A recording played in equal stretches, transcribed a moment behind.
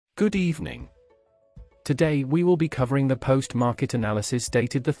Good evening. Today we will be covering the post-market analysis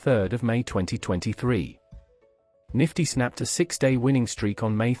dated the 3rd of May 2023. Nifty snapped a 6-day winning streak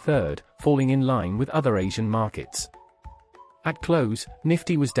on May 3rd, falling in line with other Asian markets. At close,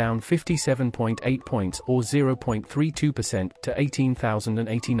 Nifty was down 57.8 points or 0.32% to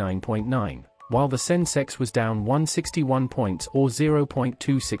 18,089.9, while the SENSEX was down 161 points or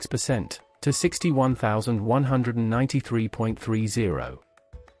 0.26% to 61,193.30.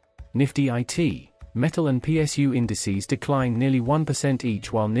 Nifty IT, Metal and PSU indices declined nearly 1%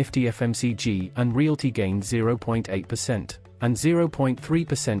 each, while Nifty FMCG and Realty gained 0.8% and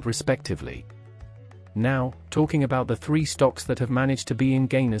 0.3% respectively. Now, talking about the three stocks that have managed to be in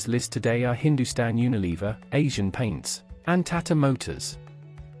gainers list today are Hindustan Unilever, Asian Paints, and Tata Motors.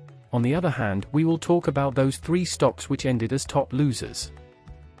 On the other hand, we will talk about those three stocks which ended as top losers.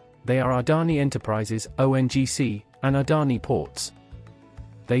 They are Adani Enterprises, ONGC, and Adani Ports.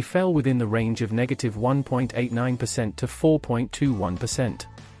 They fell within the range of negative 1.89% to 4.21%.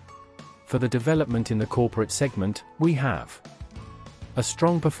 For the development in the corporate segment, we have a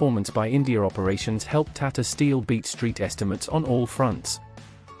strong performance by India operations helped Tata Steel beat street estimates on all fronts.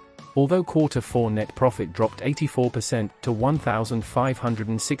 Although Q4 net profit dropped 84% to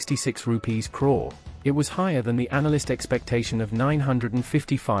 1,566 rupees crore, it was higher than the analyst expectation of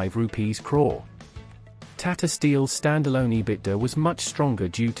 955 rupees crore. Tata Steel's standalone EBITDA was much stronger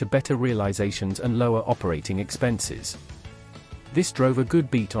due to better realizations and lower operating expenses. This drove a good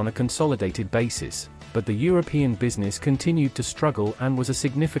beat on a consolidated basis, but the European business continued to struggle and was a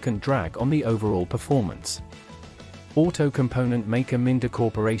significant drag on the overall performance. Auto component maker MINDA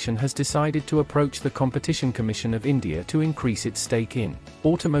Corporation has decided to approach the Competition Commission of India to increase its stake in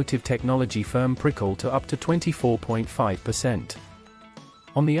automotive technology firm Prikol to up to 24.5%.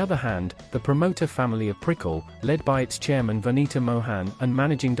 On the other hand, the promoter family of Prikol, led by its chairman Vanita Mohan and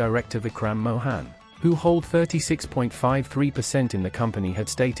managing director Vikram Mohan, who hold 36.53% in the company, had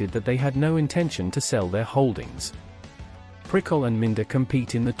stated that they had no intention to sell their holdings. Prikol and Minda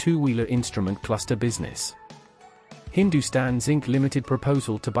compete in the two-wheeler instrument cluster business. Hindustan Zinc Limited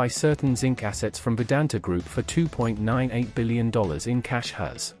proposal to buy certain zinc assets from Vedanta Group for $2.98 billion in cash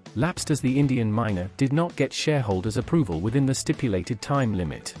has lapsed as the Indian miner did not get shareholders' approval within the stipulated time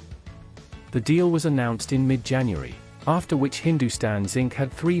limit. The deal was announced in mid-January, after which Hindustan Zinc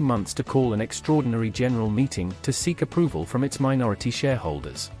had 3 months to call an extraordinary general meeting to seek approval from its minority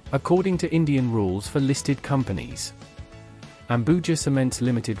shareholders, according to Indian rules for listed companies. AMBUJA Cements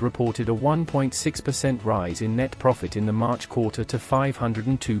Limited reported a 1.6% rise in net profit in the March quarter to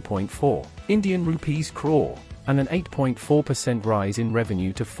 502.4 Indian rupees crore, and an 8.4% rise in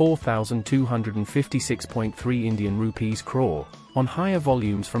revenue to 4,256.3 Indian rupees crore, on higher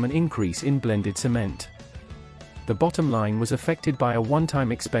volumes from an increase in blended cement. The bottom line was affected by a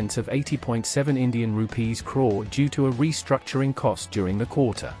one-time expense of 80.7 Indian rupees crore due to a restructuring cost during the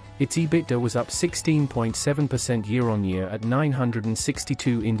quarter. Its EBITDA was up 16.7% year-on-year at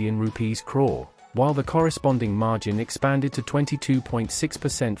 962 Indian rupees crore, while the corresponding margin expanded to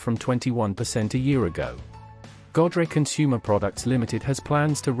 22.6% from 21% a year ago. GODREJ Consumer Products Limited has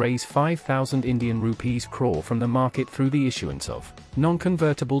plans to raise 5,000 Indian rupees crore from the market through the issuance of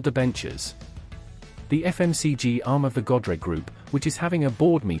non-convertible debentures. The FMCG arm of the GODREJ Group, which is having a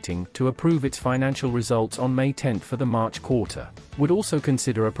board meeting to approve its financial results on May 10 for the March quarter, would also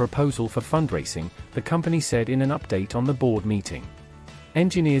consider a proposal for fundraising, the company said in an update on the board meeting.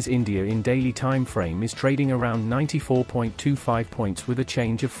 Engineers India in daily time frame is trading around 94.25 points with a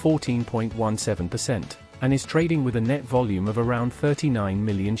change of 14.17%, and is trading with a net volume of around 39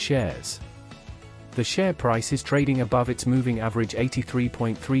 million shares. The share price is trading above its moving average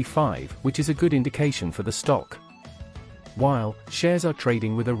 83.35, which is a good indication for the stock. While shares are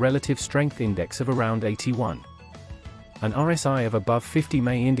trading with a relative strength index of around 81. An RSI of above 50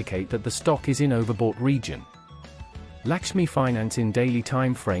 may indicate that the stock is in overbought region. Lakshmi Finance in daily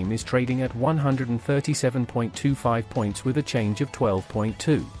time frame is trading at 137.25 points with a change of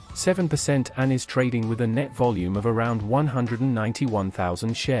 12.27% and is trading with a net volume of around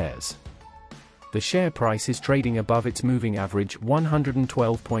 191,000 shares. The share price is trading above its moving average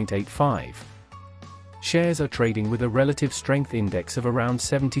 112.85. Shares are trading with a relative strength index of around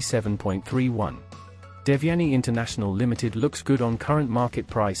 77.31. Devyani International Limited looks good on current market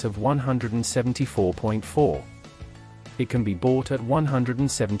price of 174.4. It can be bought at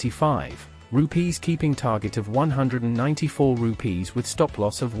 175 rupees, keeping target of 194 rupees with stop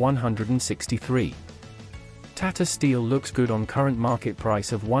loss of 163. Tata Steel looks good on current market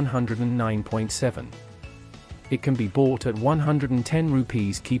price of 109.7. It can be bought at 110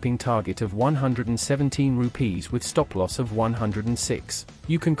 rupees, keeping target of 117 rupees with stop loss of 106.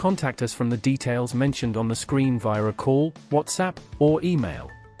 You can contact us from the details mentioned on the screen via a call, WhatsApp, or email.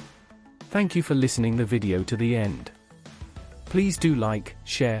 Thank you for listening the video to the end. Please do like,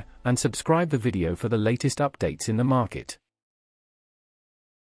 share, and subscribe the video for the latest updates in the market.